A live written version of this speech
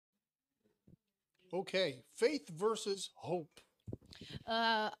Okay, faith versus hope.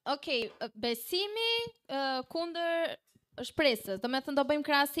 Okay, besimi kundër shpresës. Do me thënë do bëjmë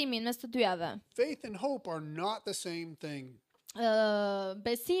krahasimin mes të dyave. Faith and hope are not the same thing.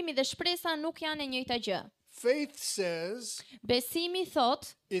 Besimi dhe shpresa nuk janë e njëjta gjë. Faith says, Besimi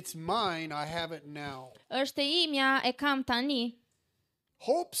thot, it's mine, I have it now. është e imja, e kam tani.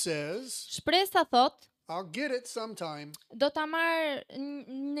 Hope says, Shpresa thot, I'll get it sometime. do ta marr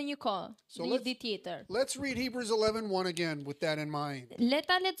në një kohë, So në një ditë tjetër. Let's read Hebrews 11:1 again with that in mind. Le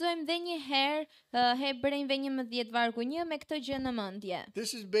ta lexojmë edhe një herë Hebrejve 11 vargu 1 me këtë gjë në mendje.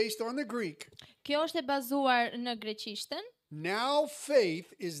 This is based on the Greek. Kjo është e bazuar në greqishten. Now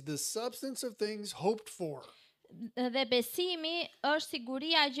faith is the substance of things hoped for. Dhe besimi është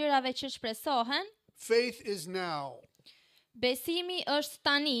siguria e gjërave që shpresohen. Faith is now. Besimi është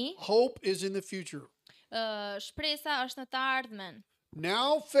tani. Hope is in the future. Shpresa është në të ardhmen.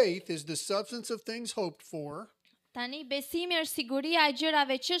 Now faith is the substance of things hoped for. Tani besimi është siguria e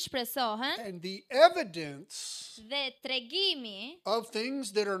gjërave që shpresohen. And the evidence Dhe tregimi of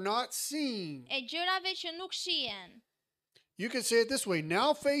things that are not seen. e gjërave që nuk shihen. You can say it this way.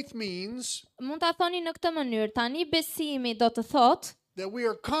 Now faith means Mund ta thoni në këtë mënyrë. Tani besimi do të thotë that we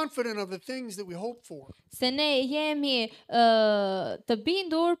are confident of the things that we hope for. se ne jemi të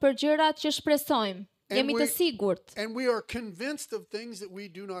bindur për gjërat që shpresojmë. Jemi të sigurt. And we are convinced of things that we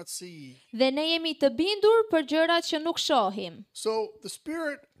do not see. Dhe ne jemi të bindur për gjërat që nuk shohim. So the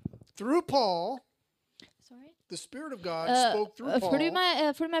Spirit, through Paul, Sorry. the Spirit of God spoke through Paul. Fryma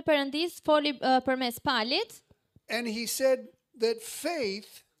e Perëndis foli përmes Palit And he said that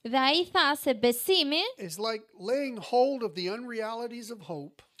faith dhe ai tha se besimi is like laying hold of the unrealities of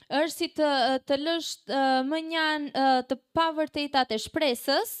hope është si të lësh mënjan të pavërtetat e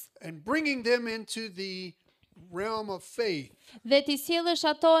shpresës and bringing them into the realm of faith, dhe t'i sjellësh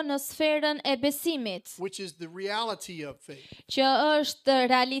ato në sferën e besimit, which is the reality of faith. që është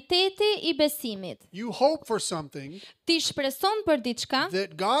realiteti i besimit. You hope for something Ti shpreson për diçka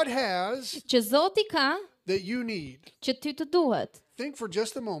that God has që Zoti ka, that you need. që ty të duhet. Think for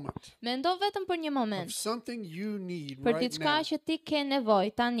just a moment Mendo vetëm për një of moment something you need për right diçka now. që ti ke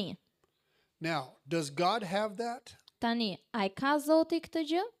nevojë tani. Now, does God have that? Tani, a i ka Zoti këtë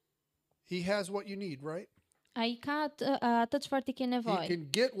gjë? He has what you need, right? A i ka atë çfarë ti ke He nevojë? can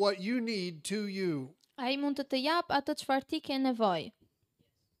get what you need to you. A i mund të jap atë çfarë ti ke nevojë.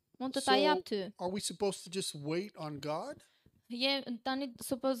 Mund të ta So, jap ty. are we supposed to just wait on God? Tani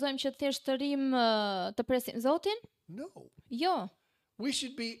supozojmë që thjesht të rim të presim Zotin? No. Jo. We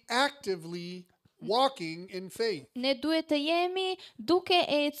should be actively walking in faith. Ne duhet të jemi duke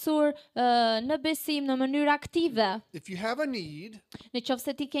ecur në besim në mënyrë aktive. If you have a need, Në qoftë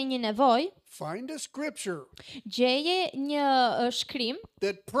se ti ke një nevojë, find a scripture gjeje një shkrim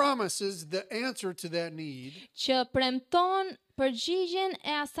that promises the answer to that need që premton përgjigjen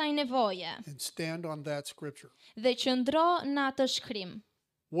e asaj nevoje and stand on that scripture. dhe qëndro në atë shkrim.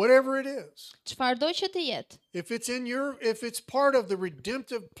 Whatever it is. Çfarëdo që të jetë. If it's part of the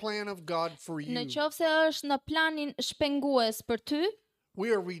redemptive plan of God for Në you. qoftë se është në planin shpengues për ty, We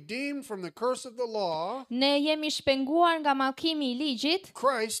are redeemed from the curse of the law, ne jemi shpenguar nga mallkimi i ligjit,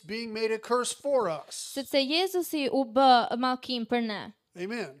 Christ being made a curse for us. sepse Jezusi u bë mallkim për ne.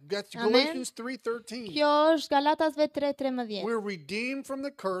 Amen. That's Amen. Galatians 3:13. Kjo është Galatasve 3:13. We're redeemed from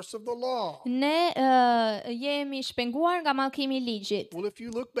the curse of the law. Ne jemi shpenguar nga mallkimi i ligjit. Well, if you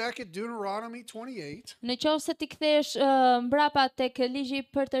look back at Deuteronomy 28, Në qoftë se ti kthesh mbrapa tek ligji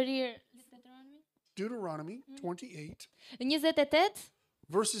për të rirë, Deuteronomy 28, 28,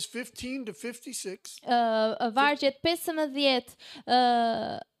 verses 15 to 56, vargjet 15,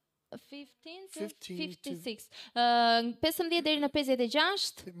 56, 15 deri në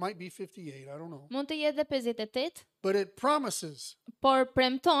 56, it might be 58, I don't know. mund të jetë edhe 58, But it promises por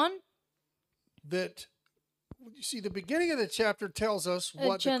premton that, you see, the beginning of the chapter tells us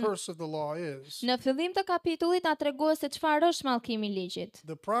what the Që curse of the law is. në fillim të kapitullit na tregon se çfarë është mallkimi i ligjit.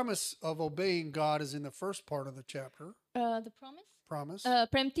 The promise of obeying God is in the first part of the chapter. The promise? Promise.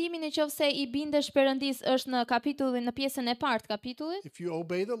 Premtimi në qoftë se i bindesh Perëndis është në kapitullin, në pjesën e parë të kapitullit. If you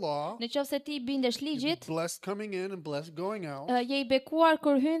obey the law, Në qoftë se ti i bindesh you'll be ligjit, blessed coming in and blessed going out, je i bekuar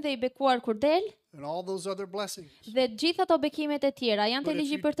kur hyn dhe i bekuar kur del, and all those other blessings. dhe gjithë ato bekimet e tjera janë But te if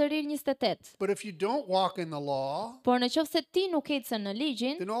ligji you- për të rirë 28. But if you don't walk in the law, Por në qoftë se ti nuk ecën në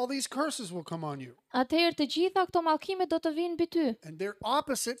ligjin, then all these curses will come on you. atëherë të gjitha këto mallkime do të vinë mbi ty. And they're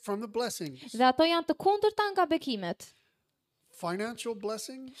opposite from the blessings. Dhe ato janë të kundërta nga bekimet. financial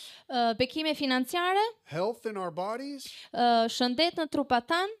blessings, bekime financiare, health in our bodies, shëndet në trupat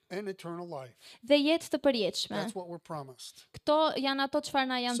tanë and eternal life. dhe jetë të përjetshme. That's what we're promised. Këto janë ato çfarë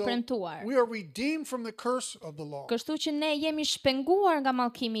na janë So premtuar. we are redeemed from the curse of the law, Kështu që ne jemi shpenguar nga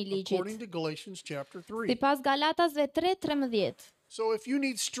mallkimi i according ligjit. to Galatians chapter 3. Sipas Galatasve 3:13. So if you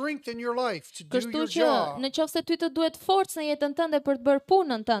need strength in your life to do Kështu your që job, në qoftë se ty të duhet forcë në jetën tënde për të bërë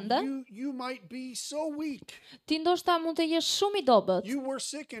punën tënde, you might be so weak. ti ndoshta mund të jesh shumë i dobët. You were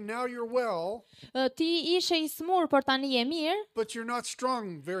sick and now you're well, Ti ishe i smur, por tani je mirë, but you're not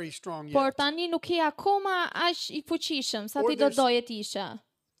strong, very strong por yet. tani nuk je akoma aq i fuqishëm sa Or ti do there's- doje të isha.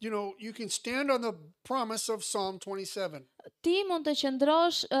 You know, you can stand on the promise of Psalm 27. Ti mund të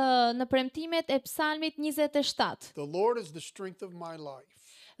qëndrosh në premtimet e Psalmit 27. The Lord is the strength of my life.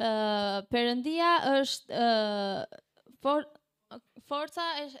 Perëndia është forca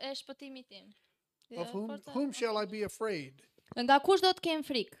e shpëtimit tim. Of whom shall I be afraid? Nga kush do të kem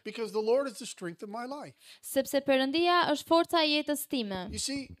frikë? Because the Lord is the strength of my life. Sepse Perëndia është forca e jetës time. You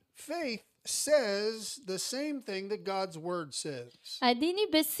see, faith says the same thing that God's word says. A dini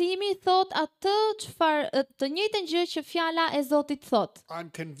besimi thot atë çfarë të njëjtën gjë që fjala e Zotit thot. I'm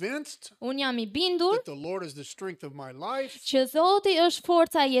convinced Un jam i bindur that the Lord is the strength of my life. që Zoti është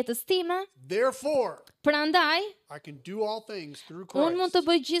forca e jetës time, Therefore, prandaj I can do all things through un mund të Christ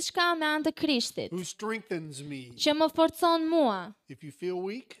bëj gjithçka me anë të Krishtit, who strengthens me. që më forcon mua. If you feel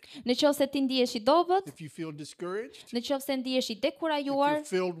weak, Në qoftë se ti ndihesh i dobët, if you feel discouraged, në qoftë se ndihesh i if you're dekurajuar,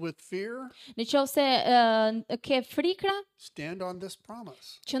 filled with fear, në qoftë se ke frikra, stand on this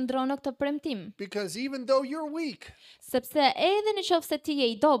promise. qëndro në këtë premtim. Because even though you're weak, Sepse edhe në qoftë se ti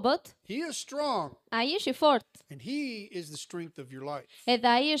je i dobët, He is strong ai është i fortë, and He is the strength of your life. edhe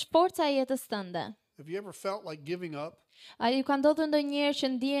ai është forca e jetës tënde. Have you ever felt like giving up? A ju ka ndodhur ndonjëherë që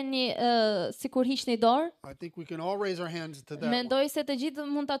ndjeni sikur hiqni dorë? I think we can all raise our hands to that. one. Mendoj se të gjithë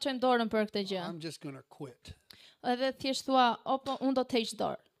mund ta çojmë dorën për këtë gjë. I'm just going to quit. Edhe thjesht thua, "O po, unë do të heq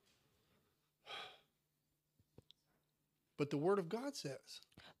dorë." But the Word of God says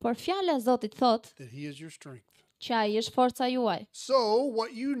Por fjala e Zotit thot that He is your strength. që ai është forca juaj. So,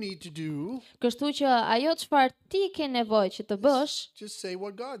 what you need to do, Kështu që ajo çfarë ti ke nevojë që të bësh, just say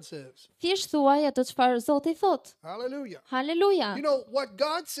what God says. thjesht thuaj atë çfarë Zoti thot. Hallelujah. Haleluja. You know, what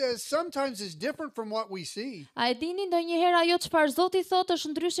God says sometimes is different from what we see. A e dini ndonjëherë ajo çfarë Zoti thot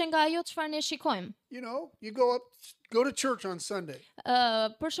është ndryshe nga ajo çfarë ne shikojmë. You know, you go to church on Sunday,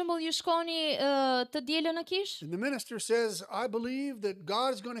 Për shembull, ju shkoni të dielën në kish and the minister says, I believe that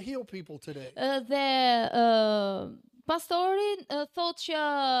God is going to heal people today. dhe pastori thot që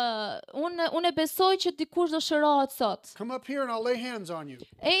unë e besoj që dikush do shërohet sot. Come up here and I'll lay hands on you.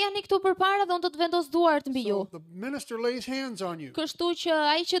 E jani këtu përpara dhe unë do të vendos duart mbi ju. So the minister lays hands on you. Kështu që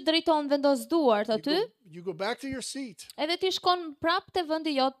ai që drejton vendos duart aty, You go back to your seat. edhe ti shkon prapë te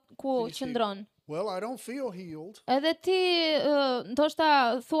vendi jot ku You say, qëndron. Well, I don't feel healed. Edhe ti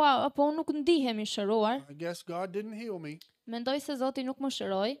ndoshta thua, po unë nuk ndihem i shëruar. I guess God didn't heal me. Mendoj se Zoti nuk më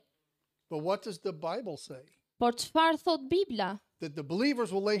shëroi. But what does the Bible say? Por çfarë thot Bibla? That the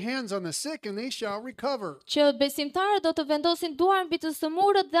believers will lay hands on the sick and they shall recover. Që besimtarët do të vendosin duar mbi të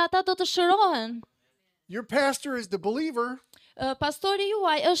sëmurët dhe ata do të shërohen. Your pastor is the believer Pastori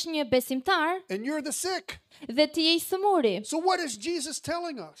juaj është një besimtar and you're the sick. dhe ti je i sëmuri. So what is Jesus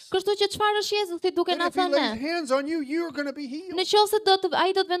telling us? Kështu që çfarë është Jezusi duke That na if he lays thënë? hands on you, you're going to be healed. Në qoftë se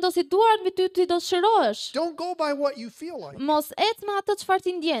ai do të vendosi duart mbi ty, ti do të shërohesh. Don't go by what you feel like. Mos ec me atë çfarë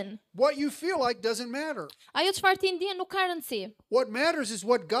ti ndjen. What you feel like doesn't matter. Ajo çfarë ti ndjen nuk ka rëndësi. What matters is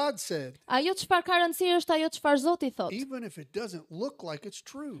what God said, Ajo çfarë ka rëndësi është ajo çfarë Zoti thot. even if it doesn't look like it's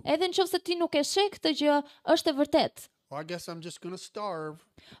true. Edhe në qoftë se ti nuk e sheh këtë gjë, është e vërtet. Well, I guess I'm just going to starve.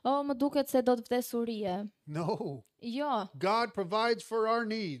 O, më duket se do të vdesurie. No. Jo, God provides for our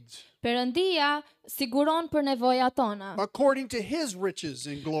needs Perëndia siguron për nevojat tona. according to his riches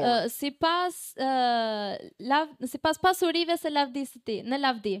and glory. Sipas pasurive se lavdisë të ti, në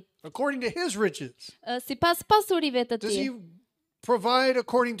lavdi. According to his riches. Sipas pasurive të Does ti. he provide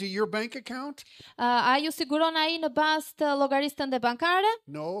according to your bank account? A ju siguron ai në bazë të llogarisë tënde bankare?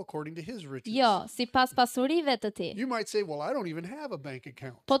 No, according to his riches. Jo, sipas pasurive të ti. You might say, well, I don't even have a bank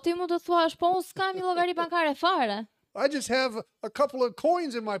account. Po ti mund të thuash, po unë s'kam një llogari bankare fare. I just have a couple of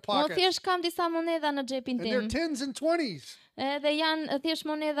coins in my Unë pocket. thjesht kam disa monedha në xhepin And they're tim. tens and 20s. Edhe janë thjesht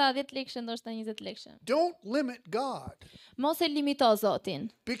monedha 10 lekëshe, ndoshta 20 lekëshe. Don't limit God. Mos e limito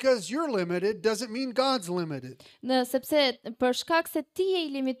Zotin. Because you're limited doesn't mean God's limited. Sepse për shkak se ti je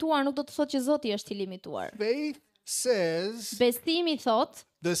i limituar, nuk do të thotë që Zoti është i limituar. Faith says Besimi thot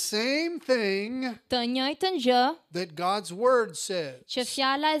the same thing të njëjtën gjë that God's word says. që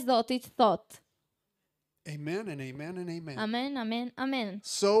fjala e Zotit thot. Amen and amen and amen. Amen, amen, amen.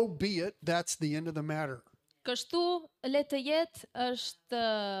 So be it. That's the end of the matter. Kështu le të jetë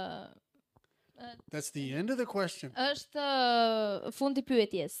është That's the end of the question. fundi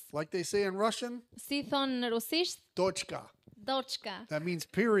pyetjes. Like they say in Russian, Si thonë në rusisht, точка. doçka, That means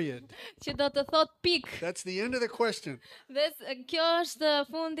period. që do të thot pik. That's the end of the question. Dhe kjo është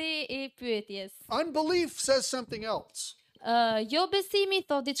fundi I pyetjes. Unbelief says something else. Jo besimi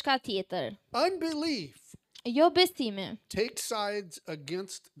thot diçka tjetër. Unbelief Jo besimi. takes sides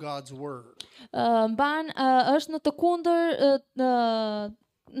against God's word. Është në të kundër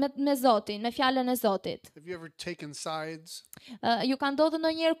me Zotin, me fjalën e Zotit. Have you ever taken sides? Ju ka ndodhur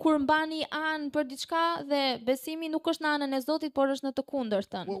ndonjëherë kur mbani anë për diçka dhe besimi nuk është në anën e Zotit, por është në të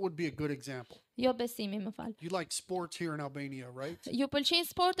kundërtën. What would be a good example? Jo besimi, më fal. You like sports here in Albania, right? Ju pëlqejnë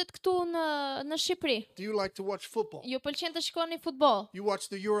sportet këtu në Shqipëri? Do you like to watch football? Ju pëlqen të shikoni futboll? You watch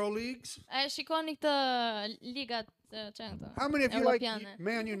the Euro leagues? A e shikoni këtë ligat How many of you like Europiane?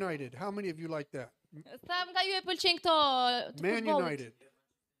 Man United? How many of you like that? Sa nga ju e pëlqen këto të Man futbollit? United.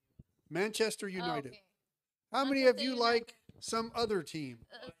 Manchester United. Okay. How many of you like some other team?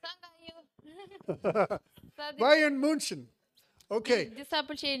 Sa nga ju? Sa Bayern München. Okay. disa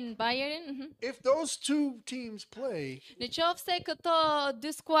pëlqejnë Bayernin? If those two teams play, Në qoftë se këto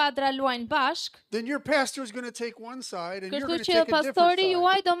dy skuadra luajnë bashk, then your pastor is going to take one side and you're kështu going to që take a different pastori side.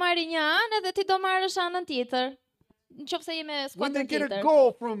 juaj do marrë një anë dhe ti do marrësh anën tjetër. Në qoftë se je me When they skuadrën get a tjetër.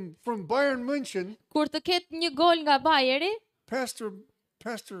 goal from Bayern München, Kur të ketë një gol nga Bayeri, pastor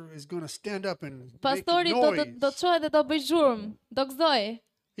is going to stand up and make pastori noise. do të çojë dhe do bëj zhurmë, do gëzoj.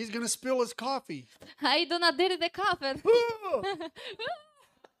 He's going to spill his coffee. Ai do na deri dhe kafet.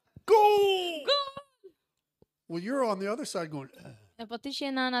 Goal! Well, you're on the other side going. E po ti që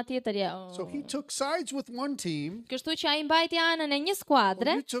je në ana tjetër ja. So he took sides with one team. Kështu që ai mbajti anën e një Well,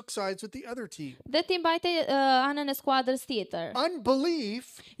 skuadre you took sides with the other team. dhe ti mbajti anën e skuadrës tjetër.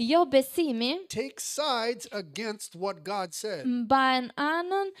 Unbelief Jo besimi takes sides against what God said. mban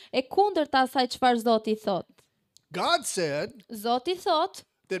anën e kundërta asaj çfarë Zoti thot. God said Zoti thot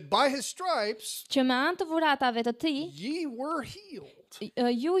that by his stripes që me anë të dhuratave të tij ye were healed.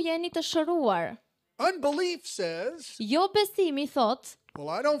 ju jeni të shëruar. Unbelief says, Jo besimi thot, well,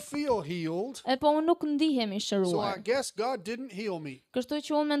 I don't feel healed, e po unë nuk ndihemi so I shëruar. guess God didn't heal me. Kështu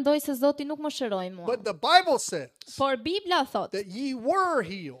që unë mendoj se Zoti nuk më shëroi mua. But the Bible says Por Bibla thot that ye were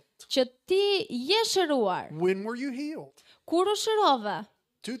healed. që ti je shëruar. When were you healed? Kur u shërove?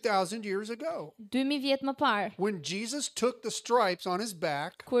 2,000 years ago. 2000 vjet më parë. When Jesus took the stripes on his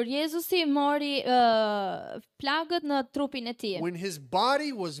back, Kur Jezusi mori plagët në trupin e tij. when his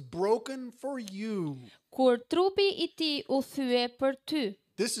body was broken for you. Kur trupi I tij u thye për ty.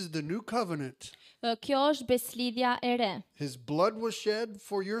 This is the new covenant. Kjo është beslidhja e re. His blood was shed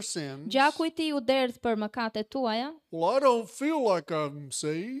for your sins. Gjaku I tij u derdh për mëkatet tuaja. Well, I don't feel like I'm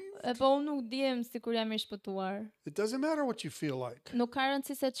saved. E po unë nuk dihem sikur jam I shpëtuar. It doesn't matter what you feel like. Nuk ka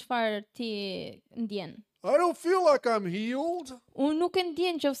rëndësi se çfarë ti ndjen. I don't feel like I'm healed. Unë nuk e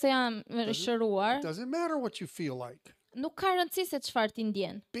ndjen nëse jam shëruar. It doesn't matter what you feel like. Nuk ka rëndësi se çfarë ti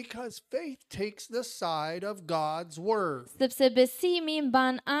ndjen. Because faith takes the side of God's word. Sepse besimi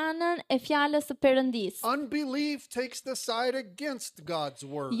mban anën e fjalës së Perëndis. Unbelief takes the side against God's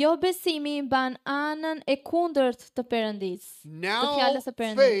word. Jo besimi mban anën e kundërt të Perëndis. Të Now fjalës së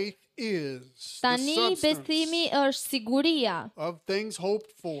Perëndis. faith is the Tani besimi substance është siguria of things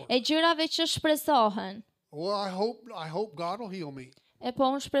hoped for. e gjërave që shpresohen. Well, I hope God will heal me. E po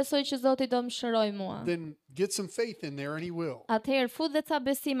unë shpresoj që Zoti do më shëroj mua. Then get some faith in there and he will. Atëherë fut dhe ca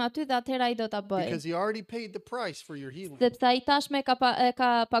besim aty dhe atëherë ai do ta bëj. Because he already paid the price for your healing. Sepse ai tashmë e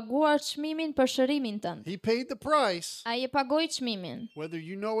ka paguar çmimin për shërimin tënd. He paid the price Ai e pagoi çmimin. whether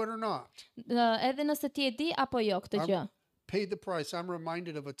you know it or not. Edhe nëse ti e di apo jo këtë gjë. Paid the price. I'm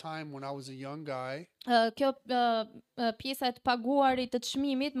reminded of a time when I was a young guy. Kjo pjesa e të paguarit të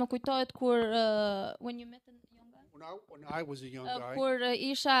çmimit më kujtohet kur when you met a young guy? When I was a young guy, Kur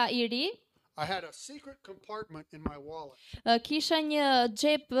isha I ri, I had a secret compartment in my wallet. Kisha një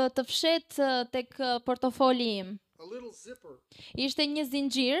xhep të fshetë tek portofoli im. A little zipper. Ishte një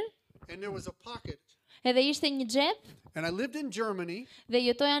zinxhir, And there was a pocket. edhe ishte një xhep And I lived in Germany. dhe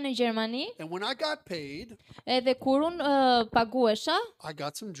jetoja në Gjermani, And when I got paid, edhe kur unë paguesha, I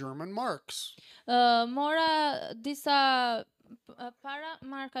got some German marks. mora disa para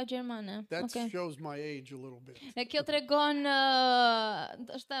marka gjermane. That Okay. shows my age a little bit. E kjo tregon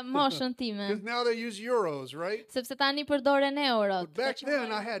është moshën time. Because now they use euros, right? Sepse tani përdoren eurot. But back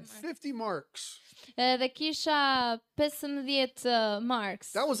then I had 50 marks. Edhe kisha 15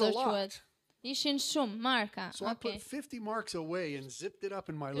 marks. That was a do quhet. lot. Ishin shumë marka. So I Okay. put 50 marks away and zipped it up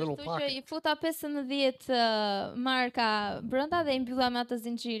in my little Kështu që i pocket. futa 15 marka brenda dhe i mbylla me atë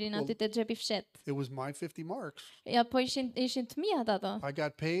zinxhirin aty te xhepi fshet. It was my 50 marks. Ja, po ishin të mia ato. I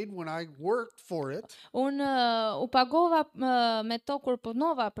got paid when I worked for it. U pagova me to kur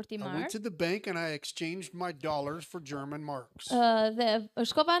punova për t'i I marrë. went to the bank and I exchanged my dollars for German marks. Dhe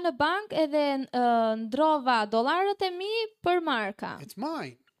shkova në bank edhe ndrova dollarët e mi për marka. It's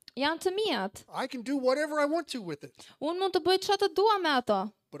mine. Janë të mijat. I can do whatever I want to with it. Unë mund të bëj çfarë të dua me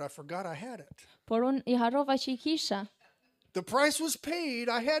ato, But I forgot I had it. por unë i harrova që i kisha. The price was paid.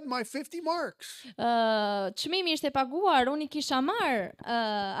 I had my 50 marks. Çmimi ishte paguar, unë i kisha marr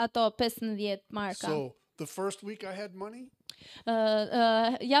ato 15 marka. So the first week I had money.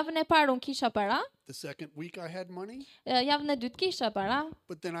 Javën e parë unë kisha para, The second week I had money. javën e dytë kisha para,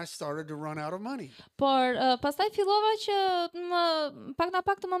 But then I started to run out of money. por pastaj fillova që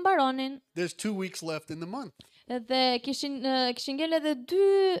pak të më mbaronin. There's 2 weeks left in the month. Dhe kishin ngel edhe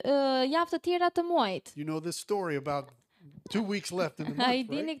 2 javë të tjera të muajit. You know this story about 2 weeks left in the A i month,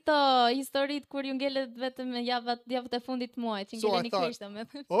 dini right? këto historitë kur ju ngelet vetëm javët e fundit të muajit, që So I ngeleni thought- krisht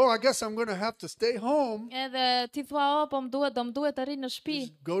domethënë. Oh, I guess I'm going to have to stay home. Edhe ti thua, po do më duhet të rri në shtëpi.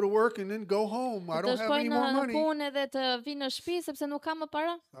 Just go to work and then go home. I Të don't have shkoj any në more money. punë edhe të vi në shtëpi sepse nuk kam më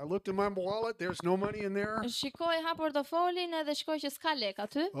para. I looked in my wallet. There's no money in there. Shikoj ha portofolin edhe shikoj që s'ka lek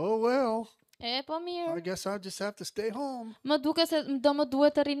aty. Oh, well, Po mirë. I guess I'll just have to stay home. Më duket se do më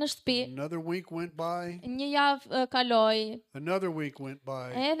duhet të rri në shtëpi. Another week went by. Një javë kaloi, Another week went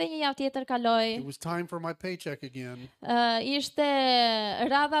by. edhe një javë tjetër kaloi. It was time for my paycheck again. Ishte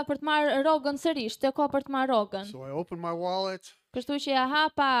radha për të marrë rogën sërish, të ko për të marrë rogën. So I opened my wallet. Kështu që ja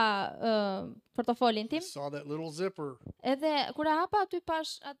hapa portofolin I tim, saw that little zipper. edhe kur e hapa aty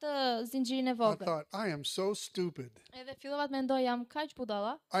pash atë zinxhirin e I vogël. thought, I am so stupid. Edhe fillova të mendoj jam kaq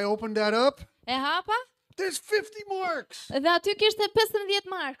budalla. I opened that up. E hapa There's 50 marks. dhe aty kishte 15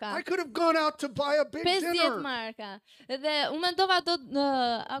 marka. I could have gone out to buy a big 50 dinner. marka. Edhe unë mendova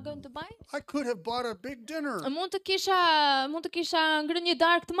I'm going to buy? I could have bought a big dinner. Mund të kisha ngrënë një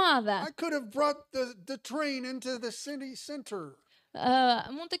darkë të madhe. I could have brought the train into the city center.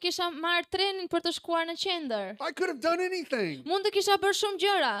 Mund të kisha marrë trenin për të shkuar në qendër. I could have done anything. Mund të kisha bërë shumë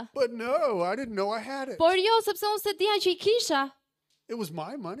gjëra. But no, I didn't know I had it. Por jo, sepse unë se dija që i kisha. It was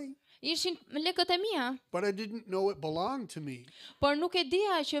my money, Ishin lekët e mia, but I didn't know it belonged to me. por nuk e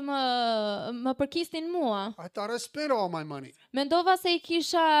dija që më përkisnin mua. I thought I spent all my money. Mendova se I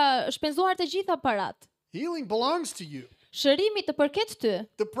kisha shpenzuar të gjitha parat. Healing belongs to you. Shërimi të përket ty.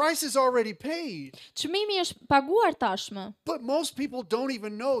 The price is already paid, Çmimi është paguar tashmë. but most people don't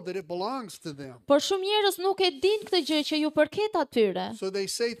even know that it belongs to them. Por shumë njerëz nuk e dinë këtë gjë që ju përket atyre. So they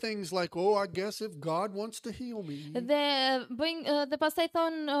say things like, "Oh, I guess if God wants to heal me." Dhe pastaj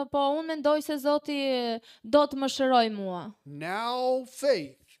thon, po unë mendoj se Zoti do të më shëroj mua. Now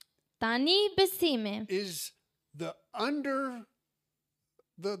faith Tani besimi is the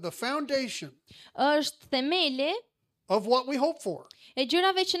foundation është themeli of what we hope for. e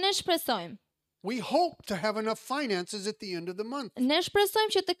gjërave që ne shpresojmë. We hope to have enough finances at the end of the month. Ne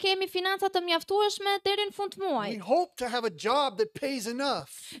shpresojmë që të kemi financa të mjaftueshme deri në fund të We muajit. hope to have a job that pays enough.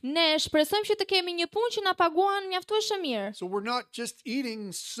 Ne shpresojmë që të kemi një punë që na paguan mjaftueshëm mirë. So we're not just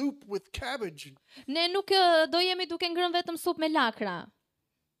eating soup with cabbage, Ne nuk do jemi duke ngrënë vetëm supë me lakra.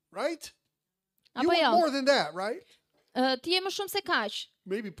 right? You Apo want jo? more than that, right? Ti je më shumë se kaq.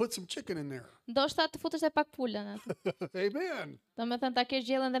 Maybe put some chicken in there. Ndoshta të futesh e pak pulën aty. Amen. Domethënë ta kesh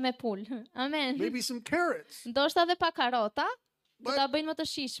gjellën dhe me pulë. Amen. Maybe some carrots. Ndoshta edhe pak karrota, do But- ta bëjnë më të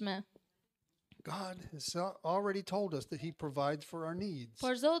shijshme. God has already told us that He provides for our needs.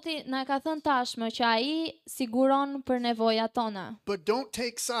 Por Zoti na ka thënë tashmë që ai siguron për nevojat tona. But don't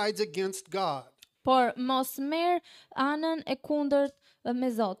take sides against God. Por mos merr anën e kundërt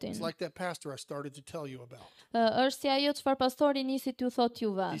me Zotin. It's like that pastor I started to tell you about. Është si ajo çfarë pastori nisi t'ju thot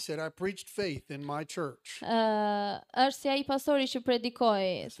juve. He said, I preached faith in my church. Është si ai pastori që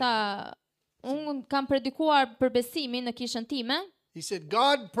predikoi. Tha, unë kam predikuar për besimin në kishën time. He said,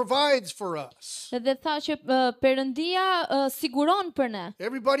 God provides for us. Dhe tha që Perëndia siguron për ne.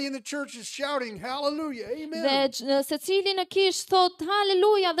 Everybody in the church is shouting, hallelujah, Dhe amen. secili në kishë thot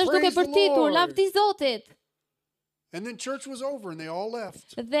haleluja dhe është duke Praise the përtitur, Lord. lavdi Zotit. And then church was over and they all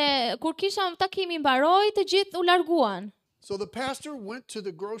left. Dhe kur kisha takimi mbaroi, të gjithë u larguan. So the pastor went to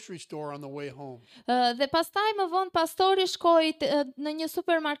the grocery store on the way home. Dhe pastaj më vonë pastori shkoi në një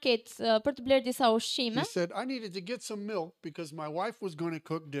supermarket për të bler disa He ushqime. said, I needed to get some milk because my wife was going to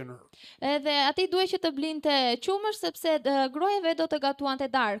cook dinner. Edhe ati duhej që të blinte qumësh sepse gruaja e vet do të gatuante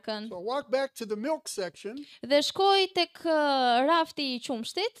darkën. So I walked back to the milk section, Dhe shkoi tek rafti i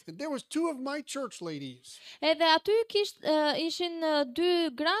qumshtit. and there was two of my church ladies. Edhe aty ishin dy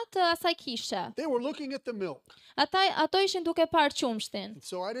gratë asaj kishe. They were looking at the milk. Ato ishin duke parë qumshtin. And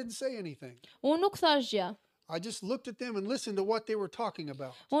so I didn't say anything. Unë nuk thash gjë. I just looked at them and listened to what they were talking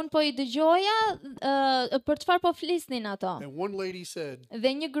about. Unë po i dëgjoja për çfarë po flisnin ato. And one lady said,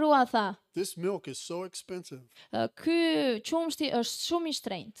 Dhe një grua tha, this milk is so expensive. ky qumshti është shumë i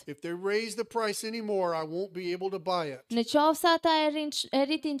shtrenjtë. If they raise the price anymore, I won't be able to buy it. Në qoftë se ata e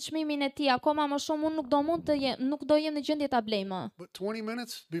rritin çmimin e tij akoma më shumë, unë nuk do jem në gjendje ta blej më. But 20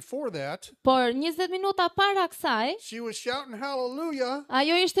 minutes before that, Por 20 minuta para kësaj, she was shouting hallelujah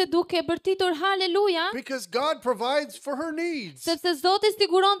ajo ishte duke bërtitur haleluja, because God provides for her needs. sepse Zoti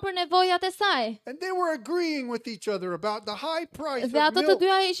siguron për nevojat e saj. And they were agreeing with each other about the high price Dhe of ato të milk.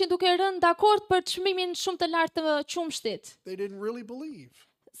 dyja ishin duke rënë dakord për çmimin shumë të lartë të qumshtit, They didn't really believe.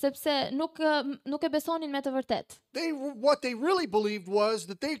 sepse nuk e besonin me të vërtet. What they really believed was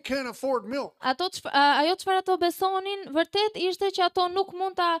that they can't afford milk. Ajo çfarë ato besonin vërtet ishte që ato nuk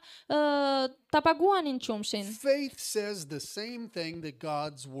mund ta paguanin qumshin. Faith says the same thing that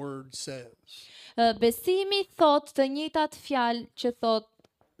God's word says. Besimi thot të njëjtat fjalë që thot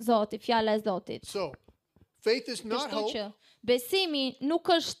Zoti, fjala e Zotit. So, faith is not Kështu hope, që besimi nuk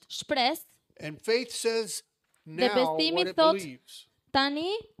është shpresë, and faith says now besimi what it thot- believes.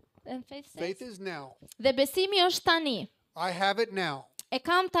 tani, and Faith is now. dhe besimi është tani. I have it now. E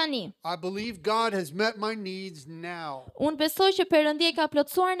kam tani. I believe God has met my needs now. Unë besoj që Perëndia ka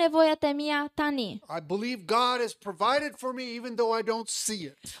plotësuar nevojat e mia tani. I believe God has provided for me even though I don't see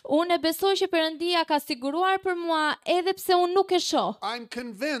it. Unë e besoj që Perëndia ka siguruar për mua edhe pse unë nuk e shoh. I'm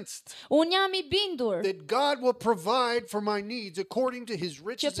convinced Unë jam i bindur that God will provide for my needs according to his që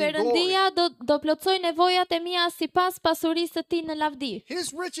riches and glory. Perëndia do plotësoj nevojat e mia sipas pasurisë së tij në lavdi.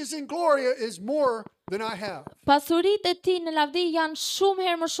 His riches and glory is more than I have. Pasuritë e tij në lavdi janë shumë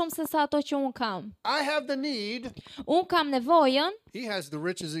herë më shumë se sa ato që unë kam. I have the need. Unë kam nevojën, He has the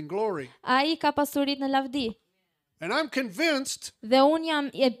riches and glory. ai ka pasuritë në lavdi. And I'm convinced Dhe unë jam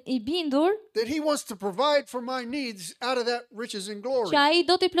i bindur that he wants to provide for my needs out of that riches and glory. që ai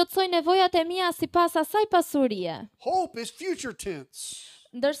do t'i plotësoj nevojat e mia sipas asaj pasurie. Hope is future tense,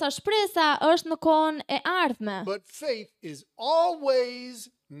 Ndërsa shpresa është në kohën e ardhme, but faith is always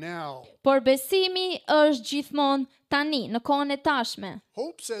now. por besimi është gjithmonë tani, në kohën e tashme.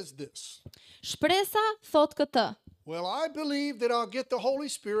 Hope says this. Shpresa thot këtë. Well, I believe that I'll get the Holy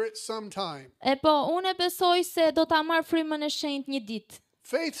Spirit sometime. E po, unë e besoj se do ta marr frymën e shenjtë një ditë.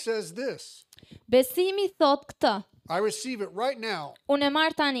 Faith says this. Besimi thot këtë. I receive it right now. Unë e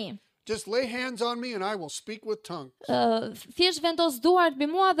marr tani. Just lay hands on me and I will speak with tongues. Thjesht vendos duart mbi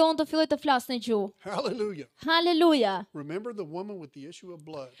mua dhe unë do filloj të flas në gjuhë. Hallelujah. Haleluja. Remember the woman with the issue of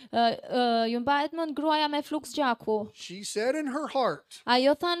blood. Ju mbahet mend gruaja me fluks gjaku. She said in her heart,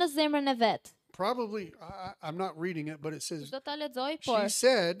 Ajo tha në zemrën e vet. probably, I'm not reading it, but it says, Do ta lexoj, she por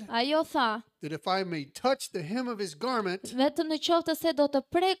said ajo tha, that if I may touch the hem of his garment, vetëm në qoftë se do të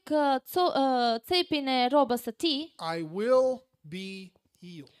prek cepin e rrobës së tij, I will be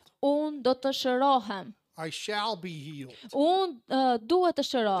healed. unë do të shërohem. I shall be healed. Unë duhet të It's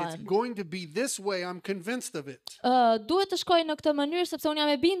shërohem. going to be this way. I'm convinced of it. Duhet të shkoj në këtë mënyrë sepse unë jam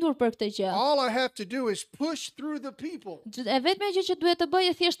e bindur për këtë gjë. All I have to do is push through the people E vetmja gjë që duhet të bëj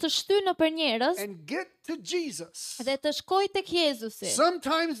është thjesht të shty nëpër njerëz and get to Jesus. dhe të shkoj tek Jezusi.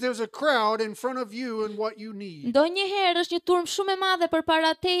 Sometimes there's a crowd in front of you and what you need. Ndonjëherë është një turm shumë e madhe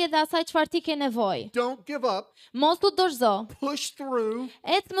përpara teje dhe asaj çfarë ti ke nevojë. Don't give up. Mos u dorëzo. Push through.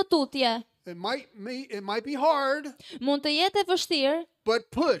 Ec më tutje. It might be hard, Mund të jetë e vështirë,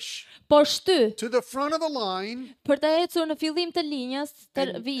 but push por shty to the front of the line. për të ecur në fillim të linjës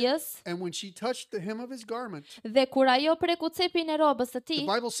të vijës. And when she touched the hem of his garment, Dhe kur ajo preku cepin e rrobës së the tij,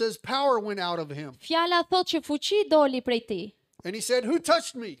 Bible says power went out of him. fjala thot që fuqi doli prej tij. And he said, who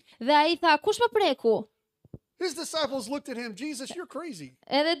touched me? Dhe ai tha, kush më preku? His disciples looked at him, Jesus, you're crazy.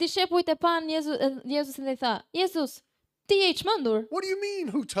 Edhe dishepujt e pan Jezusin dhe i tha, Jezus, ti je I çmendur. What do you mean,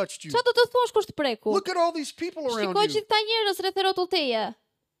 who touched you? Çfarë do të thuash kush të preku? Look at all these people around Shikoj you. gjithë ta njerëz rreth rrotull teje.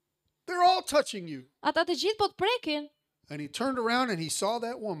 They're all touching you. Ata të gjithë po të prekin. And he turned around and he saw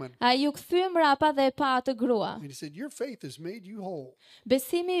that woman. Ai u kthye mbrapa dhe e pa atë grua. And he said, your faith has made you whole.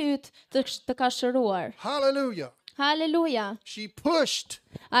 Besimi yt të ka shëruar. Hallelujah. Haleluja. She pushed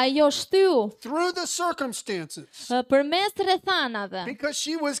Ajo shtyu through the circumstances përmes rrethanave, because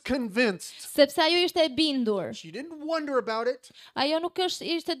she was convinced. sepse ajo ishte e bindur. She didn't wonder about it. Ajo nuk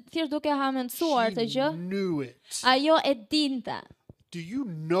ishte thjesht duke hamendsuar të She gjë. knew it. Ajo e dinte. Do you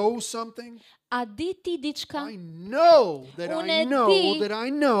know something? A di ti diçka? I know that Unë I e know di- that I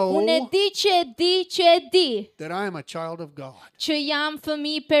Unë e know di që e di që e di that I am a child of God. që jam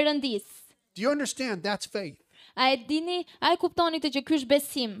fëmijë Perëndis. Do you understand? That's faith. A e dini, a e kuptoni të që ky është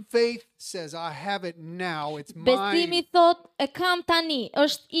besim? Faith says, I have it now. It's Besimi mine. thot e kam tani,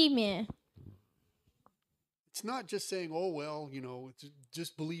 është imi. It's not just saying, oh, well, it's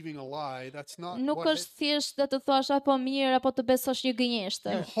just believing a lie. That's not Nuk what është thjesht dhe të thosh apo mirë apo të besosh një you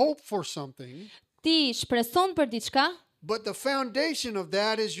gënjeshtër. hope for something, Ti shpreson për diçka, but the foundation of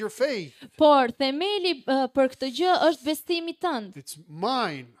that is your faith. por themeli për këtë gjë është besimi tënd, It's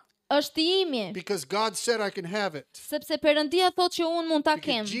mine është imi, because God said I can have it. sepse Perëndia thot që unë mund ta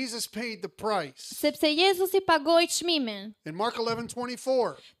kem, Because Jesus paid the price. sepse Jezusi pagoi çmimin. In Mark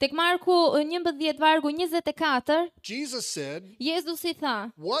 11:24, Tek Marku 11 vargu 24, Jesus said, Jezusi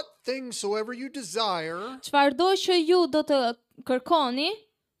tha: what things soever you desire, "Çfarëdo që ju do të kërkoni,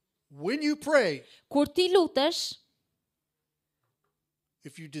 when you pray, kur ti lutesh,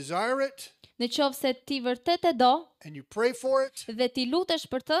 if you desire it në qoftë se ti vërtet e do and you pray for it, dhe ti lutesh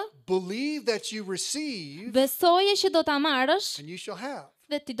për të, believe that you receive besoje që do ta marrësh and you shall have.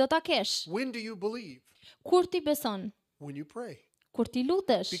 dhe ti do ta kesh." When do you believe? Kur ti beson, When you pray. kur ti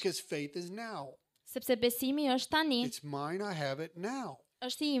lutesh, Because faith is now. sepse besimi është tani, It's mine, I have it now.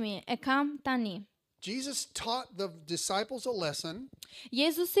 është imi, e kam tani. Jesus taught the disciples a lesson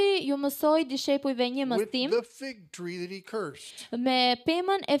Jezusi ju mësoi dishepujve një with mësim the fig tree that he cursed. me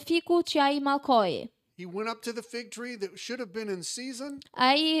pemën e fikut që ai mallkoi. He went up to the fig tree that should have been in season.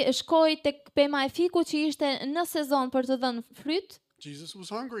 Ai shkoi tek pema e fikut që ishte në sezon për të dhënë fryt. Jesus was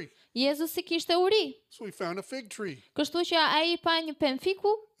hungry. Jezusi kishte uri, So he found a fig tree. kështu që ai pa një pemë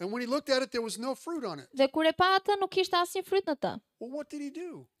fiku And when he looked at it, there was no fruit on it. dhe kur e pa atë nuk kishte asnjë fryt në të. Well, what did he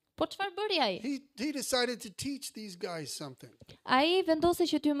do? Po çfarë bëri ai? He decided to teach these guys something. Ai vendosi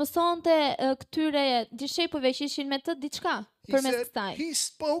që t'ju mësonte këtyre dishepujve që ishin me të diçka He përmes said, kësaj. he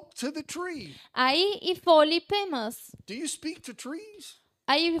spoke to the tree. Ai I foli pemës. Do you speak to trees?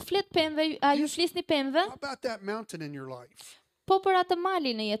 Ai flet pemëve, a ju flisni pemëve? How about that mountain in your life? Po për atë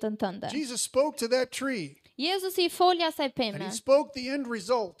malin në jetën tënde. Jesus spoke to that tree Jezusi I foli asaj and peme he spoke the end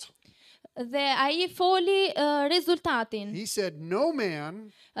result. dhe ai foli rezultatin. He said, no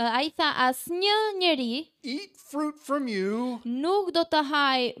man Ai tha asnjë njeri eat fruit from you nuk do të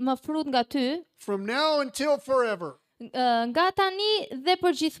haj më frut nga ty from now until forever. nga tani dhe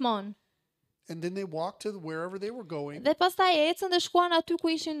për gjithmonë. And then they walked to wherever they were going. Dhe pastaj ecën dhe shkuan aty ku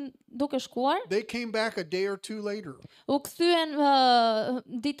ishin duke shkuar. They came back a day or two later. U kthyen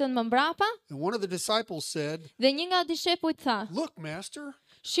ditën më mbrapa And one of the disciples said, dhe një nga dishepujt tha: look, master,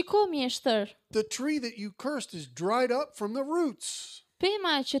 "Shiko mjeshtër, the tree that you cursed is dried up from the roots.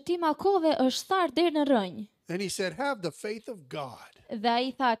 pema që ti mallkove është tharë deri në rrënjë." And he said, have the faith of God. Dhe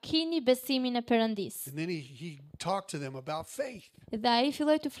ai tha: "Kini besimin e Perëndis." And then he talked to them about faith. Dhe ai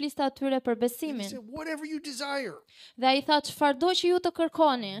filloi të fliste atyre për And he besimin. said, whatever you desire, Dhe ai tha: "Çfarëdo që ju të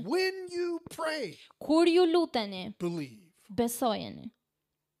kërkoni, when you pray, kur ju luteni, believe. besojeni.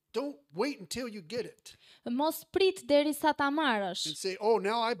 Don't wait until you get it Mos prit derisa ta and marrësh, say, oh,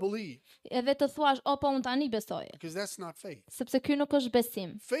 now I believe. edhe të thuash, "O po unë tani besoj." Because that's not faith. Sepse ky nuk është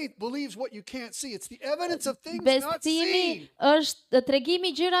besim. Faith believes what you can't see. It's the evidence of things not Besimi seen. është tregimi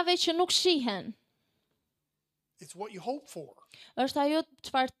I gjërave që nuk shihen. It's what you hope for. Është ajo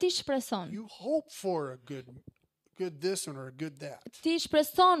çfarë ti shpreson. You hope for a good this one or a good that. Ti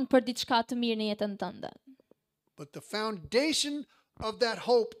shpreson për diçka të mirë në jetën tënde. But the foundation of that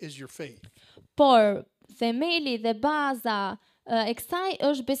hope is your faith. Por themeli dhe baza e kësaj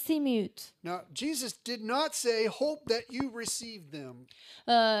është besimi yt. Now, Jesus did not say, hope that you receive them.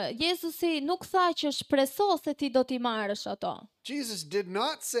 Jezusi nuk tha që shpreso se ti do t'i marrësh ato. Jesus did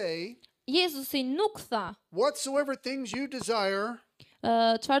not say, Jezusi nuk tha, whatsoever things you desire,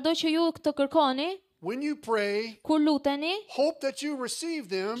 çfarëdo që ju të kërkoni, when you pray, kur luteni, hope that you receive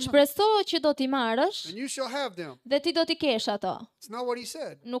them, shpreso që do t'i marrësh and you shall have them. dhe ti do t'i kesh ato. It's not what he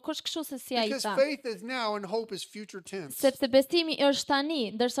said. Nuk është kështu se si ai Because tha. faith is now and hope is future tense. Sepse besimi është tani,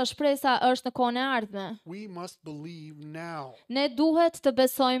 ndërsa shpresa është në kohën e ardhme. We must believe now. Ne duhet të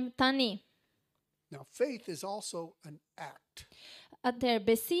besojmë tani. Now, faith is also an act. Atëherë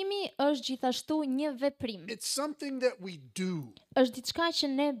besimi është gjithashtu një veprim. It's something that we do. Është diçka që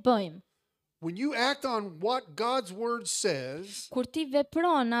ne bëjmë. When you act on what God's word says, Kur ti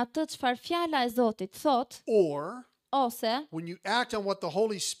vepron atë çfarë fjala e Zotit thot, or ose when you act on what the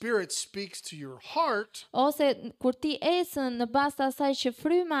Holy Spirit speaks to your heart, kur ti esën në bazë të asaj që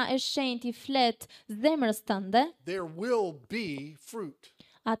fryma e shenjtë i flet zemrës tënde, there will be fruit.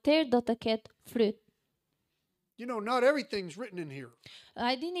 atëherë do të ketë fryt. You know, not everything's written in here.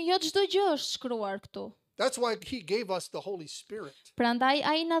 A e dini, jo çdo gjë është shkruar këtu. That's why he gave us the Holy Spirit. Prandaj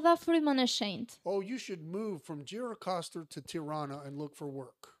ai na dha frymën e shenjtë. Oh, you should move from Gjirokastër to Tirana and look for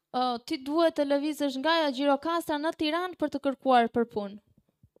work. Ti duhet të lëvizësh nga Gjirokastra në Tiranë për të kërkuar për punë.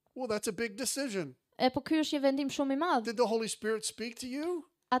 Well, that's a big decision. Po ky është një vendim shumë i madh. Did the Holy Spirit speak to you?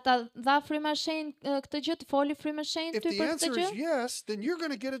 Ata dha fryma e shenjtë këtë gjë, të foli fryma e shenjtë If ty the për këtë answer gjë? is yes, then you're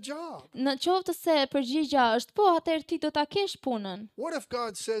going to get a job. Në qoftë se përgjigja është po, atëherë ti do ta kesh punën. What if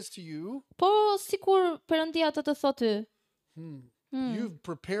God says to you, Po sikur Perëndia të thot ty, you've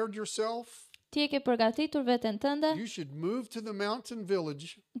prepared yourself, ti e ke përgatitur veten tënde, you should move to the mountain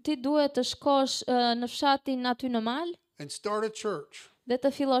village ti duhet të shkosh në fshatin aty në mal and start a church. dhe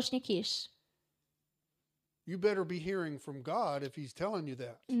të fillosh një kish. You better be hearing from God if he's telling you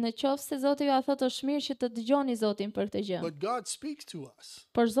that. Në qoftë se Zoti ju a thotë është mirë që të dëgjoni Zotin për këtë gjë. But God speaks to us.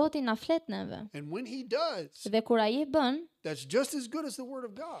 Por Zoti na flet neve. And when he does, Dhe kur ai e bën, that's just as good as the word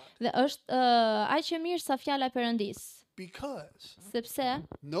of God. dhe është aq e mirë sa fjala e Perëndis. Because Sepse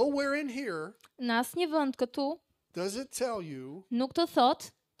nowhere in here në asnjë vend këtu does it tell you nuk të thot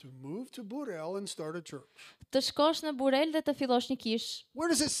to move to Burel and start a church. të shkosh në Burel dhe të fillosh një kish. Where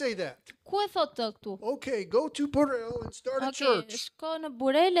does it say that? Ku e thot të këtu? Okay, go to Burel and start a church Shko në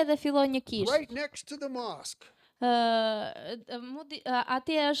Burel dhe filloj një kish. right next to the mosque.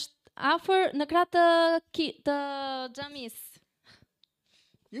 Atje është afër në krah të xhamis.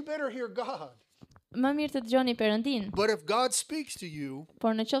 You better hear God. Më mirë të dëgjoni Perëndin. But if God speaks to you,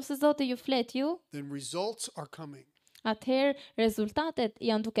 Por në qoftë se Zoti ju flet ju, then results are coming. atëherë rezultatet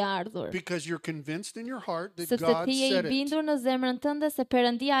janë duke ardhur. Because you're convinced in your heart that Sepse God ti je i said it. bindur në zemrën tënde se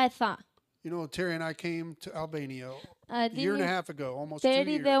Perëndia e tha. You know, Terry and I came to Albania A a year and a dini, half ago, almost 2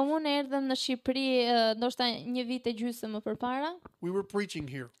 Tery dhe years. unë erdhëm në Shqipëri ndoshta një vit e gjysmë më përpara. We were preaching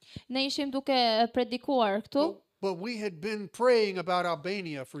here. Ne ishim duke predikuar këtu, But we had been praying about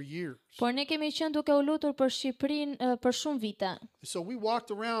Albania for years. por ne kemi qenë duke u lutur për Shqipërinë për shumë vite. So we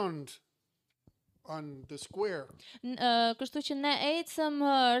walked around on the square, Kështu që ne ecëm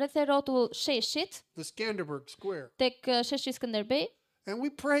rreth e rrotull sheshit the Skanderberg Square, tek sheshi Skënderbej and we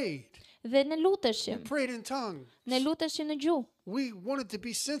prayed. dhe ne luteshim. Prayed in tongues. Ne luteshim në gjuhë. We wanted to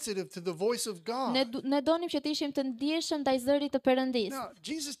be sensitive to the voice of God. Ne donim që të ishim të ndjeshëm ndaj zërit të Perëndis. Now,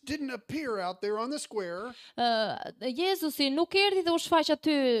 Jesus didn't appear out there on the square Jezusi nuk erdhi dhe u shfaq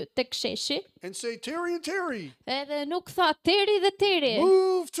aty tek sheshi, and say, Terry and Terry, edhe nuk tha Tery dhe Tery,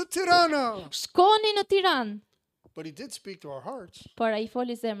 move to Tirana. shkoni në Tiranë. But he did speak to our hearts Por ai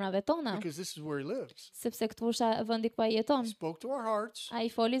foli zemrave tona, because this is where he lives. sepse këtu është vendi ku ai jeton. He spoke to our hearts. Ai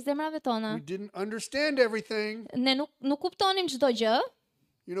foli zemrave tona. We didn't understand everything. Ne nuk kuptonim çdo gjë,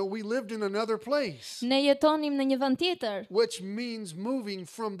 You know, we lived in another place, ne jetonim në një vend tjetër, which means moving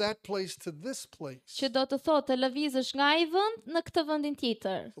from that place to this place. që do të thotë të lëvizësh nga ai vend në këtë vendin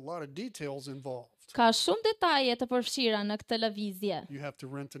tjetër. A lot of details involved. Ka shumë detaje të përfshira në këtë lëvizje. You have to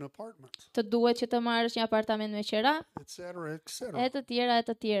rent an apartment, Të duhet që të marrësh një apartament me qira, etc., e etc. të tjera e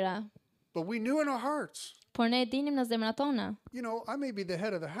të tjera. But we knew in our hearts, Por ne e dinim në zemrat tona. you know, I may be the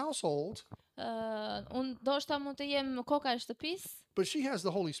head of the household, Unë ndoshta mund të jem koka e shtëpisë, but she has the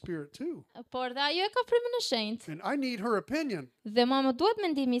Holy Spirit too. por dhe ajo e ka frymën e shenjtë. And I need her opinion. Dhe më duhet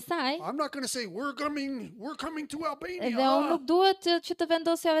mendimi i saj, I'm not going to say we're coming to Albania. dhe unë nuk duhet që të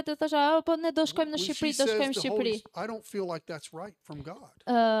vendosja vetë të thosha, po ne do shkojmë në When she Shqipëri, do says shkojmë në the Shqipëri. I don't feel like that's right from God.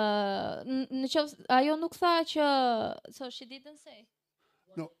 Në qoftë ajo nuk tha që, so she didn't say.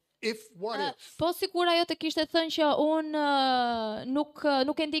 No, what if? Po sikur ajo të kishte thënë që unë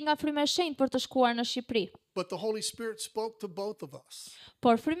nuk e ndi nga fryma e shenjtë për të shkuar në Shqipëri. But the Holy Spirit spoke to both of us.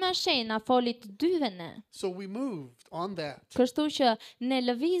 Por fryma e shenjtë na foli të dyve ne. So we moved on that. Kështu që ne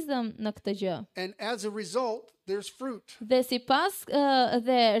lëvizëm në këtë gjë. And as a result, there's fruit. Dhe sipas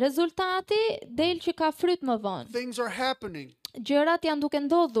dhe rezultati del që ka fryt më vonë. Things are happening. Gjërat janë duke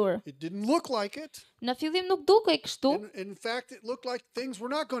ndodhur. It didn't look like it. Në fillim nuk dukej kështu, In fact, it looked like things were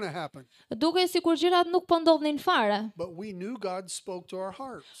not going to happen. dukej sikur gjërat nuk po ndodhin fare. But we knew God spoke to our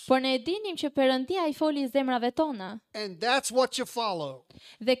hearts. Por ne e dinim që Perëndia i foli zemrave tona. And that's what you follow.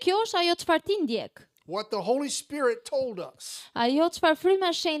 Dhe kjo është ajo çfarë ti ndjek. What the Holy Spirit told us. Ajo çfarë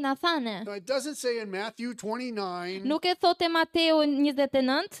fryma e shenjtë na thane. Now, it doesn't say in Matthew 29, Nuk e thotë Mateu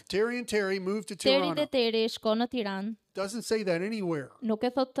 29, Terry and Terry moved to Tery dhe Tirana. Tery shko në Tiranë. Doesn't say that anywhere. Nuk e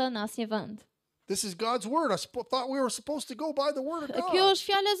thotë të në asnjë vend. This is God's word. Thought we were supposed to go by the word of Kjo God. është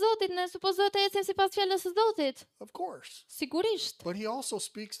fjala e Zotit, ne supozohet të ecim sipas fjalës së Zotit. Of course. Sigurisht. But he also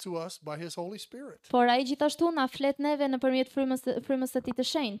speaks to us by his Holy Spirit. Por ai gjithashtu na flet neve nëpërmjet frymës së Tij të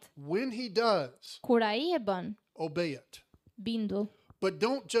shenjtë. When he does, Kur ai e bën, obey it. bindu. But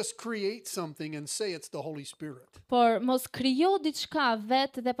don't just create something and say it's the Holy Spirit. Por mos krijo diçka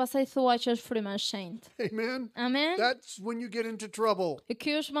vetë dhe pastaj thua që është fryma e shenjtë. Amen. Amen. That's when you get into trouble.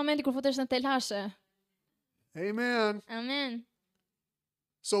 Ky është momenti kur futesh në telashe. Amen. Amen.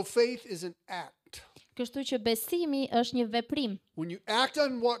 So faith is an act. Kështu që besimi është një veprim. When you act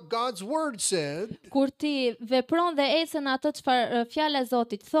on what God's word said, Kur ti vepron dhe ecën atë çfarë fjala e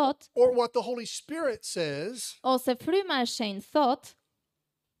Zotit thot, or what the Holy Spirit says, ose fryma e shenjtë thot,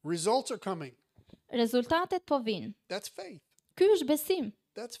 results are coming. rezultatet po vinë. That's faith. Ky është besim.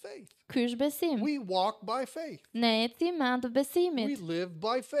 That's faith. Ky është besim. We walk by faith. Ne ecim me anë të We besimit. live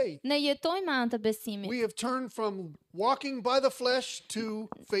by faith. Ne jetojmë me anë të besimit. We have turned from walking by the flesh to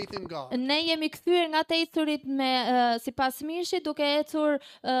faith in God. Ne jemi kthyer nga të ecurit me sipas mishit duke ecur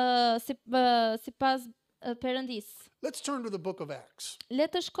sipas Perëndis. Let's turn to the book of Acts. Le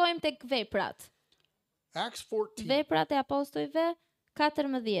të shkojmë tek veprat. Acts 14. Veprat e apostujve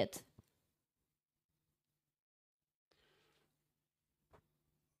 14.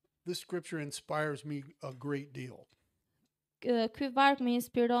 This scripture inspires me a great deal. Ky varg më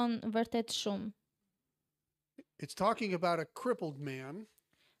inspiron vërtet shumë. It's talking about a crippled man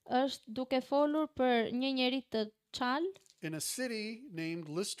Është duke folur për një njeri të çal in a city named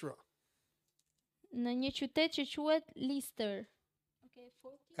Lystra. në një qytet që quhet Lister.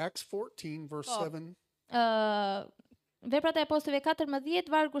 Acts 14, verse Oh. 7. Veprat e apostujve 14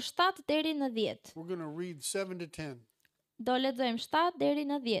 vargu 7 deri në 10. We're going to read 7 to 10. Do lexojmë 7 deri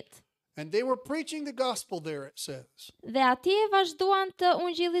në 10. And they were preaching the gospel there, it says. Dhe atje vazhduan të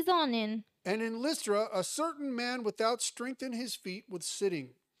ungjillizonin. And in Lystra, a certain man without strength in his feet was sitting,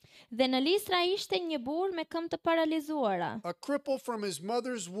 Dhe në Listra ishte një burr me këmbë të paralizuara, a cripple from his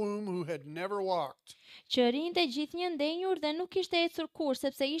mother's womb who had never walked. që rinte gjithnjë ndenjur dhe nuk kishte ecur kurrë,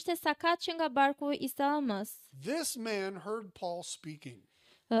 sepse ishte sakat që nga barku i Saamës. This man heard Paul speaking.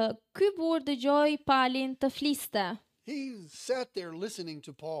 Ky burr dëgjoi Palin të fliste. He sat there listening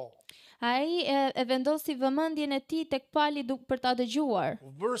to Paul. Ai e vendosi vëmendjen e tij tek Pali për ta dëgjuar.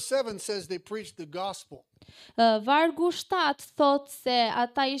 Verse 7 says they preached the gospel. Vargu 7 thot se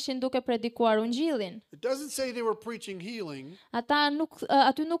ata ishin duke predikuar ungjillin. It doesn't say they were preaching healing, Aty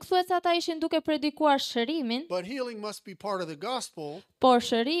nuk thuhet se ata ishin duke predikuar shërimin, but healing must be part of the gospel por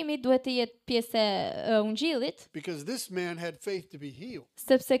shërimi duhet të jetë pjesë e ungjillit, because this man had faith to be healed.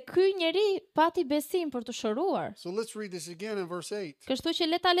 sepse ky njeri pati besim për të shëruar. So let's read this again in verse 8. Kështu që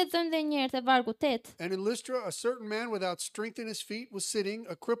le ta lexojmë edhe një herë te vargu 8. And in Lystra, a certain man without strength in his feet was sitting,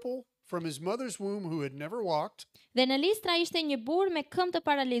 a cripple from his mother's womb who had never walked. Dhe në Listra ishte një burr me këmbë të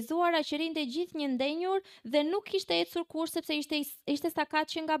paralizuara që rinte gjithnjë ndenjur dhe nuk kishte ecur kurrë sepse ishte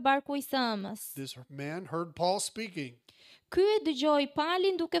sakat që nga barku i Saamës. This man heard Paul speaking. Ky e dëgjoi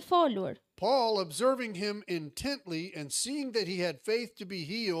Palin duke folur. Paul, observing him intently and seeing that he had faith to be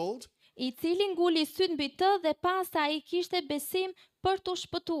healed, I cili nguli syt mbi të dhe pa se ai kishte besim për të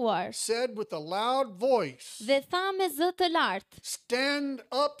shpëtuar. said with a loud voice, Dhe tha me zë të lartë: "Stand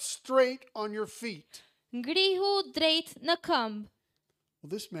up straight on your feet." Ngrihu drejt në këmbë. Well,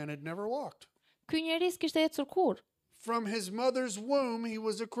 this man had never walked. Ky njeri s'kishte ecur kurrë. From his mother's womb, he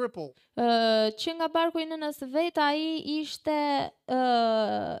was a cripple. Që nga barku i nënës vet ai ishte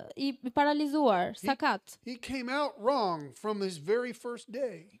i paralizuar, sakat. He came out wrong from his very first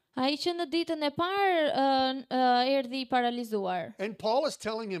day. Ai që në ditën e parë erdhi i paralizuar. And Paul is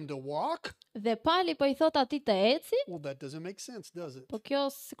telling him to walk? Dhe Pali po I thot atij të eci, Well, that doesn't make sense, does it? po kjo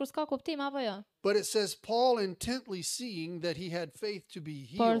sikur s'ka kuptim apo jo. But it says Paul intently seeing that he had faith to be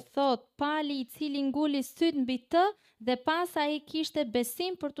Por healed. thot Pali I cili nguli syt mbi të dhe pas ai kishte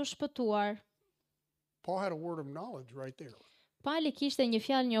besim për të shpëtuar. Paul had a word of knowledge right there. Pali kishte një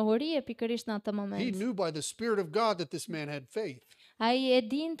fjalë njohurie pikërisht në atë He moment. knew by the Spirit of God that this man had faith. Ai e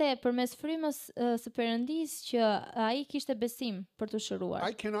dinte përmes frymës së Perëndis që ai kishte besim për të shëruar.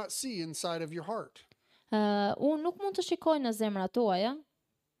 I cannot see inside of your heart. Unë nuk mund të shikoj në zemrat tuaja.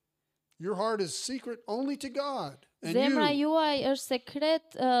 Your heart is secret only to God. And Zemra you, juaj është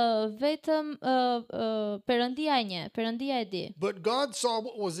sekret vetëm Perëndia e njeh, Perëndia e di. but God saw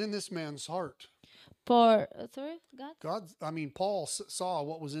what was in this man's heart. Por, God? Paul saw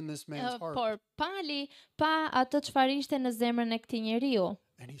what was in this man's heart. Por Pali pa atë çfarë ishte në zemrën e këtij njeriu.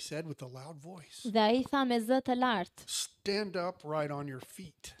 And he said with a loud voice, Dhe ai tha me zë të lartë: "Stand up right on your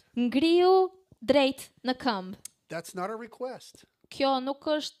feet." Ngrihu drejt në këmbë. That's not a request. kjo nuk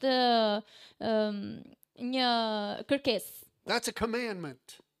është një kërkesë. That's a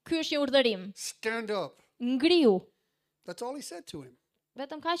commandment. Ky është një urdhërim. Stand up. Ngrihu. That's all he said to him.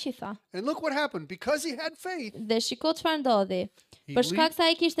 Vetëm kaq i tha. And look what happened. Because he had faith, Dhe shiko çfarë ndodhi. he, Për shkak se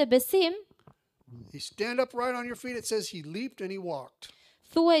ai kishte besim, he stand up right on your feet. It says he leaped and he walked.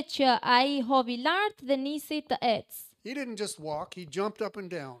 thuhet që ai hovi lart dhe nisi të ecë. He didn't just walk, he jumped up and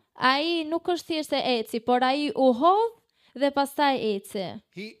down. Ai nuk është thjesht se eci, por ai u hodh dhe pastaj eci.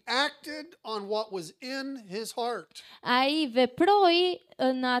 He acted on what was in his heart. Ai veproi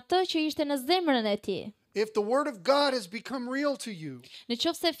në atë që ishte në zemrën e tij. If the word of God has become real to you, Në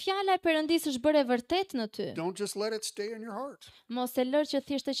qoftë se fjala e Perëndisë është bërë e vërtet në ty, don't just let it stay in your heart. mos e lër që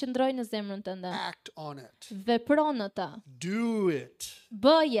thjesht të qëndrojë në zemrën tënde. Act on it. Vepro në ta. Do it.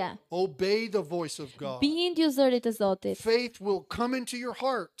 Bëje. Obey the voice of God. Bindju zërit të Zotit. Faith will come into your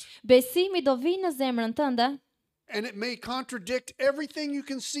heart, Besimi do vinë në zemrën tënde and it may contradict everything you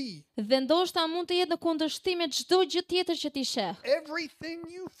can see, dhe ndoshta mund të jetë në kundërshtim me çdo gjë tjetër që ti sheh. everything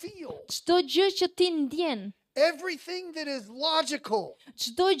you feel, Çdo gjë që ti ndjen, everything that is logical.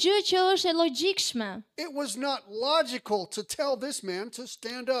 çdo gjë që është e logjikshme. It was not logical to tell this man to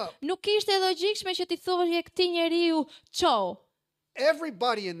stand up. Nuk ishte e logjikshme që ti thuaje këtij njeriu çau.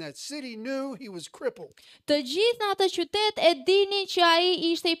 Everybody in that city knew he was crippled, Të gjithë në atë qytet e dinin që ai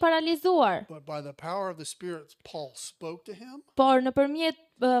ishte i paralizuar, but by the power of the Spirit, Paul spoke to him. por nëpërmjet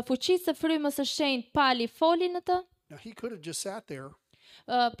fuqisë së frymës së shenjtë Pali foli në të, Now, he could have just sat there.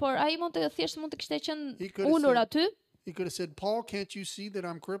 por ai thjesht mund të kishte He qenë could have ulur said- aty He could have said, Paul, can't you see that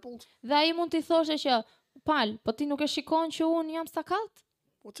I'm crippled? dhe ai mund t'i thoshe që Pal, po ti nuk e shikon që unë jam sakat?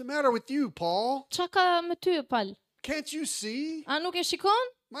 What's the matter with you, Paul? Çka ka me ty, Pal? Can't you see? A nuk e shikon?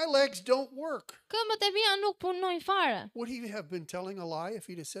 My legs don't work. Këmbët e mia nuk punojnë fare. Would he have been telling a lie if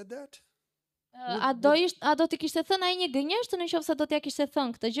he'd have said that? A do t'i kishte thënë ai një gënjeshtër nëse do t'ja kishte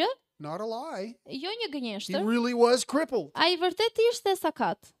thënë këtë gjë? Not a lie. Jo një He gënjeshtër. really was crippled. Ai vërtet ishte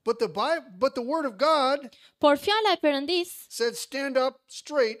sakat. But the word of God Por fjala e Perëndis said, stand up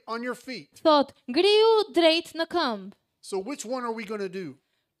straight on your feet. thot, ngrihu drejt në këmbë. So which one are we going to do?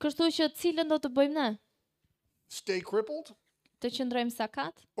 Kështu që cilën do të bëjmë ne? Stay crippled Të qëndrojmë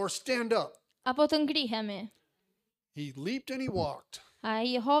sakat or stand up? apo të ngrihemi? He leaped and he walked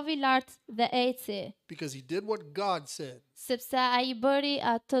Ai hovi lart dhe eci, because he did what God said. sepse ai bëri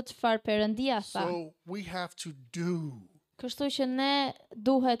atë çfarë Perëndia tha. So we have to do Kështu që ne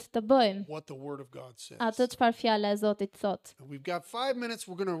duhet të bëjmë what the word of God says. atë çfarë fjala e Zotit thot. And we've got 5 minutes.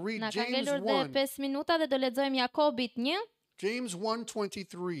 We're going to read Na ka James ngelur dhe 1. 5 minuta dhe do lexojmë Jakobit 1, James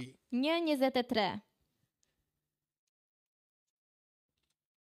 1:23. 1:23.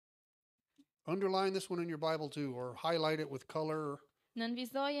 Underline this one in your Bible too, or highlight it with color.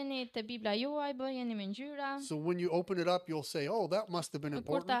 Nënvizojeni te Bibla juaj, bëjeni me ngjyra. So when you open it up, you'll say, oh, that must have been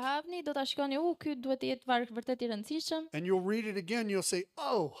Kur ta important. hapni, do ta shikoni, ky duhet të jetë vërtet i rëndësishëm. And you'll read it again, you'll say,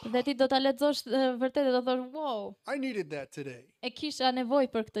 oh, Dhe ti do ta lexosh vërtet dhe do thosh, wow, I needed that today. e kisha nevojë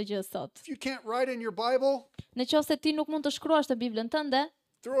për këtë gjë sot. If you can't write in your Bible, Në qoftë se ti nuk mund të shkruash të Biblën tënde,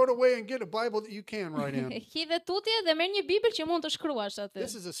 throw it away and get a Bible that you can write in. hidhe tutje dhe merr një Bibël që mund të shkruash aty.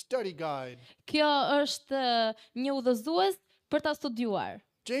 This is a study guide. Kjo është një udhëzues për ta studiuar.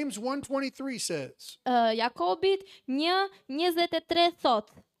 James 1:23 says, Jakobit 1:23 thot,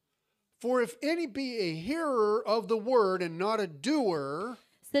 for if any be a hearer of the word and not a doer,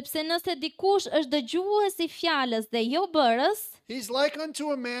 sepse nëse dikush është dëgjues i fjalës dhe jo bërës, he's like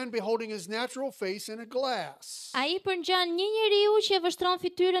unto a man beholding his natural face in a glass. ai përngjan një njeriu që e vështron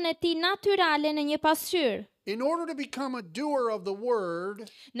fytyrën e tij natyrale në një pasqyrë. In order to become a doer of the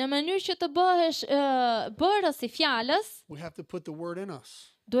word, Në mënyrë që të bëhesh bërës i fjalës, we have to put the word in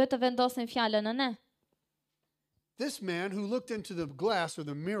us. duhet të vendosim fjalën në ne. This man who looked into the glass or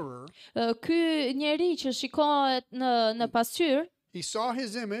the mirror, Ky njeri që shikohet në pasqyrë, he saw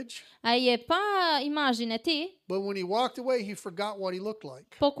his image, ai e pa imazhin e tij, but when he walked away, he forgot what he looked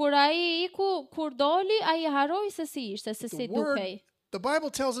like. po kur ai iku, kur doli, ai e harroi se si ishte, se The si word, dukej. the Bible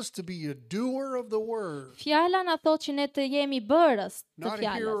tells us to be a doer of the word, Fjala na thot që ne të jemi bërës të not a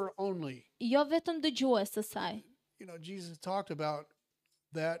fjalës, hearer only. jo vetëm dëgjues të saj. You know, Jesus talked about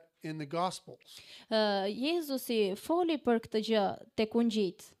that in the Gospels, Jezusi foli për këtë gjë tek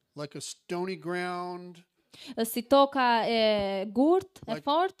Ungjit. like a stony ground. Si toka e gurt, e Like-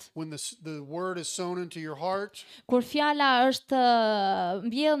 fort, When the word is sown into your heart, kur fjala është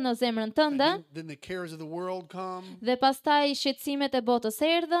mbjell në zemrën and tënde, then the cares of the world come, dhe pastaj shqetësimet e botës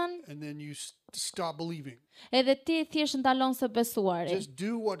erdhën, and then you stop believing. edhe ti thjesht ndalon së besuari. Just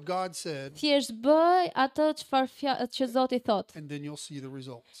do what God said, Thjesht bëj atë që Zoti thot, and then you'll see the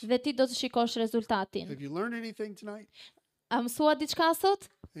results. dhe ti do të shikosh rezultatin. Have you learned anything tonight? A mësua diçka sot?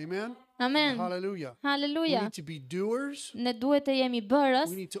 Amen? Amen. Hallelujah. We Haleluja. need to be doers. Ne duhet të jemi bërës,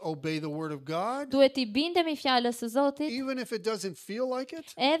 We need to obey the word of God. duhet i bindemi fjalës së Zotit, Even if it doesn't feel like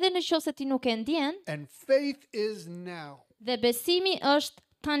it. edhe në qoftë se ti nuk e ndjen, And faith is now. dhe besimi është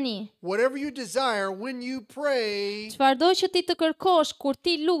tani. Whatever you desire when you pray, Çfarëdo që ti të kërkosh kur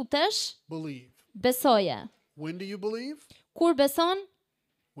ti lutesh, believe. besoje. When do you believe? Kur beson?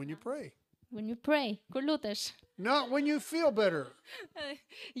 When you pray. When you pray, kur lutesh. Not when you feel better.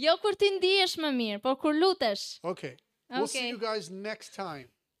 Jo kur ti ndihesh më mirë, por kur lutesh. Okay. We'll see Okay. you guys next time.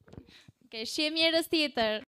 Shihemi herës tjetër.